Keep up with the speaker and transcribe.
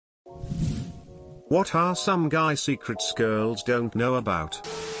What are some guy secrets girls don't know about?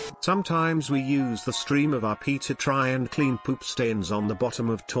 Sometimes we use the stream of our pee to try and clean poop stains on the bottom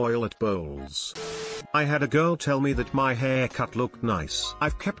of toilet bowls. I had a girl tell me that my haircut looked nice.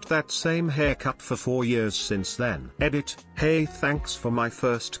 I've kept that same haircut for 4 years since then. Edit, hey, thanks for my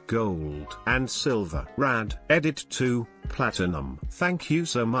first gold and silver. Rad. Edit 2, platinum. Thank you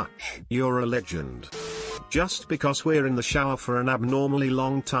so much. You're a legend. Just because we're in the shower for an abnormally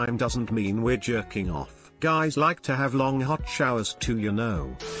long time doesn't mean we're jerking off. Guys like to have long hot showers too, you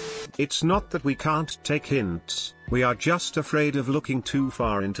know. It's not that we can't take hints, we are just afraid of looking too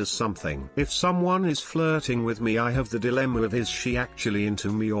far into something. If someone is flirting with me, I have the dilemma of, is she actually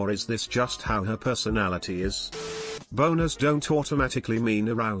into me or is this just how her personality is? Boners don't automatically mean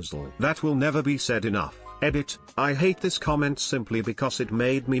arousal. That will never be said enough. Edit, I hate this comment simply because it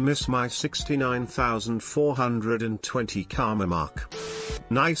made me miss my 69,420 karma mark.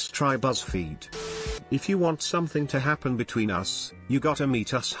 Nice try, BuzzFeed. If you want something to happen between us, you gotta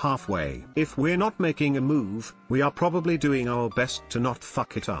meet us halfway. If we're not making a move, we are probably doing our best to not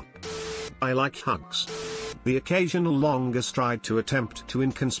fuck it up. I like hugs. The occasional longer stride to attempt to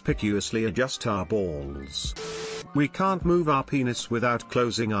inconspicuously adjust our balls. We can't move our penis without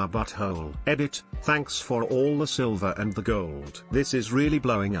closing our butthole. Edit, thanks for all the silver and the gold. This is really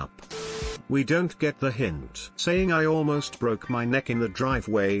blowing up. We don't get the hint. Saying I almost broke my neck in the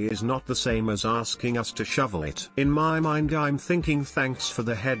driveway is not the same as asking us to shovel it. In my mind I'm thinking thanks for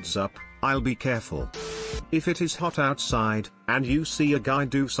the heads up, I'll be careful. If it is hot outside, and you see a guy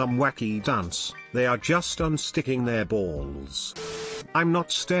do some wacky dance, they are just unsticking their balls. I'm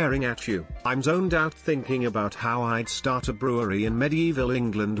not staring at you, I'm zoned out thinking about how I'd start a brewery in medieval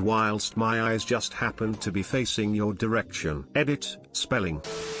England whilst my eyes just happen to be facing your direction. Edit, spelling.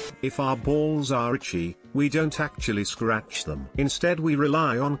 If our balls are itchy, we don't actually scratch them. Instead we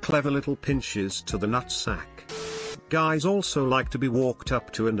rely on clever little pinches to the nutsack. Guys also like to be walked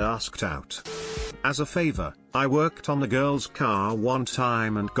up to and asked out. As a favor, I worked on the girl's car one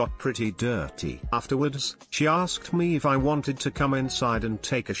time and got pretty dirty. Afterwards, she asked me if I wanted to come inside and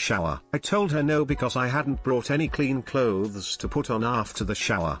take a shower. I told her no because I hadn't brought any clean clothes to put on after the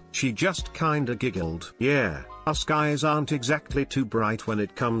shower. She just kinda giggled. Yeah, us guys aren't exactly too bright when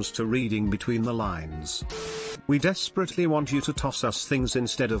it comes to reading between the lines. We desperately want you to toss us things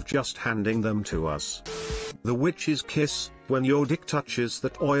instead of just handing them to us. The witch's kiss, when your dick touches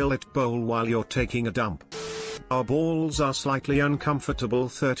that oiled bowl while you're taking a dump. Our balls are slightly uncomfortable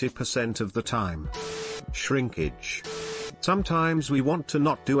 30% of the time. Shrinkage. Sometimes we want to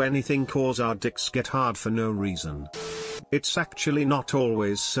not do anything cause our dicks get hard for no reason. It's actually not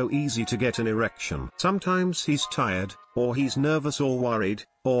always so easy to get an erection. Sometimes he's tired, or he's nervous or worried,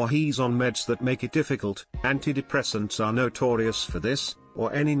 or he's on meds that make it difficult. Antidepressants are notorious for this,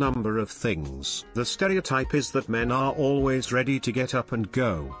 or any number of things. The stereotype is that men are always ready to get up and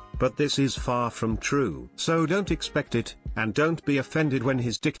go, but this is far from true. So don't expect it, and don't be offended when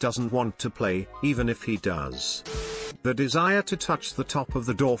his dick doesn't want to play, even if he does. The desire to touch the top of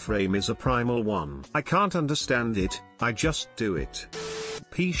the doorframe is a primal one. I can't understand it, I just do it.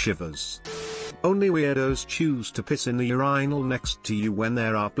 Pee shivers. Only weirdos choose to piss in the urinal next to you when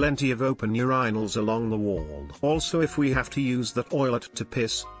there are plenty of open urinals along the wall. Also, if we have to use the toilet to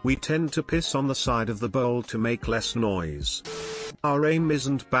piss, we tend to piss on the side of the bowl to make less noise. Our aim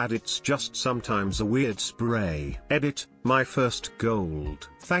isn't bad, it's just sometimes a weird spray. Edit, my first gold.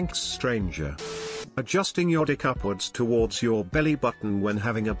 Thanks, stranger. Adjusting your dick upwards towards your belly button when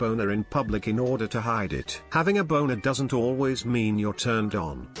having a boner in public in order to hide it. Having a boner doesn't always mean you're turned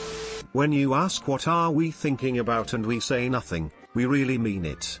on. When you ask what are we thinking about and we say nothing, we really mean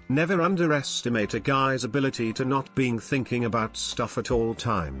it. Never underestimate a guy's ability to not being thinking about stuff at all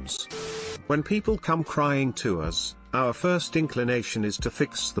times. When people come crying to us, our first inclination is to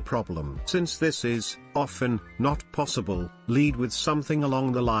fix the problem. Since this is, often, not possible, lead with something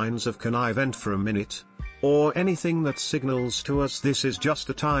along the lines of "can I vent for a minute?" or anything that signals to us this is just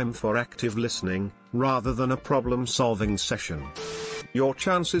a time for active listening, rather than a problem-solving session. Your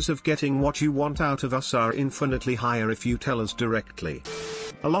chances of getting what you want out of us are infinitely higher if you tell us directly.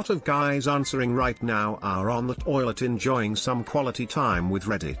 A lot of guys answering right now are on the toilet enjoying some quality time with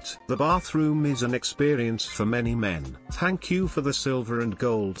Reddit. The bathroom is an experience for many men. Thank you for the silver and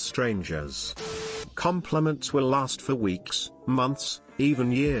gold, strangers. Compliments will last for weeks, months,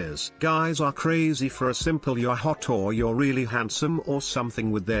 even years. Guys are crazy for a simple "you're hot" or "you're really handsome" or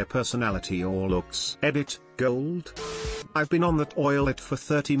something with their personality or looks. Edit, gold. I've been on the toilet for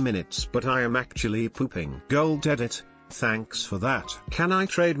 30 minutes but I am actually pooping. Gold. Edit, thanks for that. Can I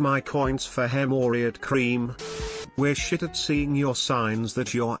trade my coins for hemorrhoid cream? We're shit at seeing your signs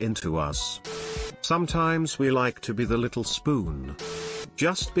that you're into us. Sometimes we like to be the little spoon.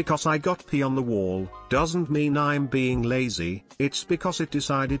 Just because I got pee on the wall, doesn't mean I'm being lazy, it's because it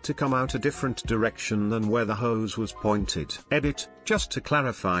decided to come out a different direction than where the hose was pointed. Edit, just to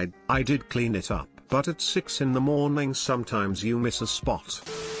clarify, I did clean it up, but at 6 in the morning sometimes you miss a spot.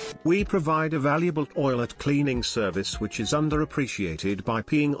 We provide a valuable toilet cleaning service which is underappreciated by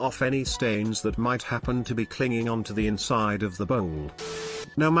peeing off any stains that might happen to be clinging onto the inside of the bowl.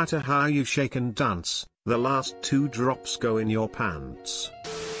 No matter how you shake and dance, the last 2 drops go in your pants.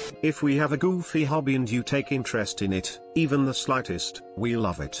 If we have a goofy hobby and you take interest in it, even the slightest, we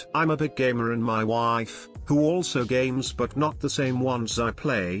love it. I'm a big gamer and my wife, who also games but not the same ones I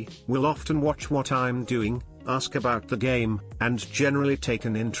play, will often watch what I'm doing, ask about the game, and generally take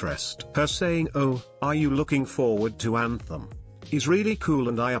an interest. Her saying, "Oh, are you looking forward to Anthem?" is really cool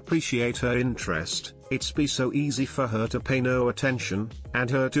and I appreciate her interest. It's be so easy for her to pay no attention, and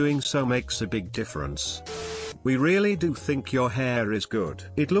her doing so makes a big difference. We really do think your hair is good.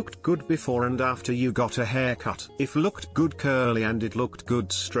 It looked good before and after you got a haircut. It looked good curly and it looked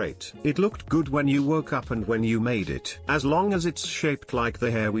good straight. It looked good when you woke up and when you made it. As long as it's shaped like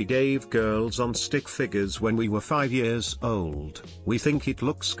the hair we gave girls on stick figures when we were 5 years old, we think it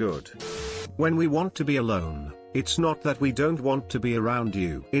looks good. When we want to be alone, it's not that we don't want to be around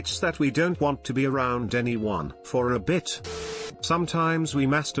you. It's that we don't want to be around anyone for a bit. Sometimes we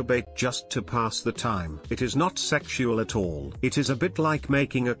masturbate just to pass the time. It is not sexual at all. It is a bit like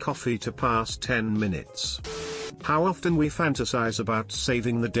making a coffee to pass 10 minutes. How often we fantasize about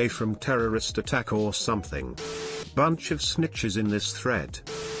saving the day from terrorist attack or something. Bunch of snitches in this thread.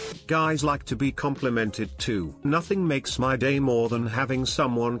 Guys like to be complimented too. Nothing makes my day more than having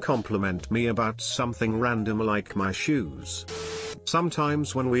someone compliment me about something random like my shoes.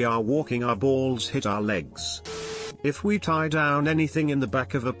 Sometimes when we are walking our balls hit our legs. If we tie down anything in the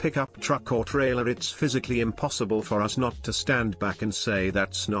back of a pickup truck or trailer, it's physically impossible for us not to stand back and say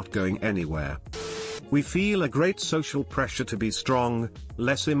that's not going anywhere. We feel a great social pressure to be strong,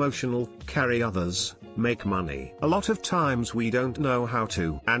 less emotional, carry others, make money. A lot of times we don't know how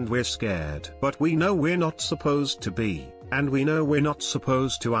to, and we're scared. But we know we're not supposed to be, and we know we're not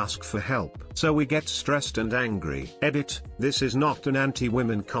supposed to ask for help. So we get stressed and angry. Edit, this is not an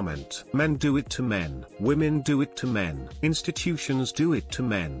anti-women comment. Men do it to men. Women do it to men. Institutions do it to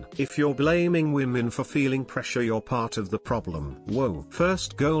men. If you're blaming women for feeling pressure, you're part of the problem. Whoa.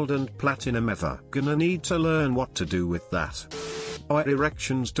 First gold and platinum ever. Gonna need to learn what to do with that. Our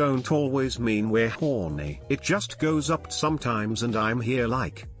erections don't always mean we're horny. It just goes up sometimes and I'm here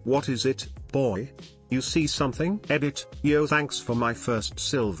like, what is it, boy? You see something? Edit, yo, thanks for my first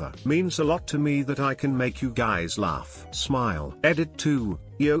silver. Means a lot to me that I can make you guys laugh. Smile. Edit 2,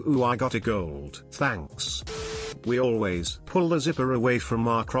 yo, ooh, I got a gold. Thanks. We always pull the zipper away from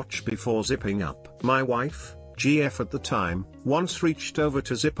our crotch before zipping up. My wife, GF at the time, once reached over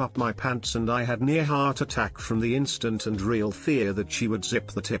to zip up my pants and I had near heart attack from the instant and real fear that she would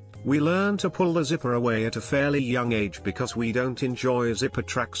zip the tip. We learned to pull the zipper away at a fairly young age because we don't enjoy zipper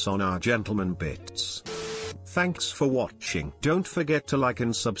tracks on our gentleman bits. Thanks for watching. Don't forget to like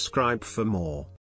and subscribe for more.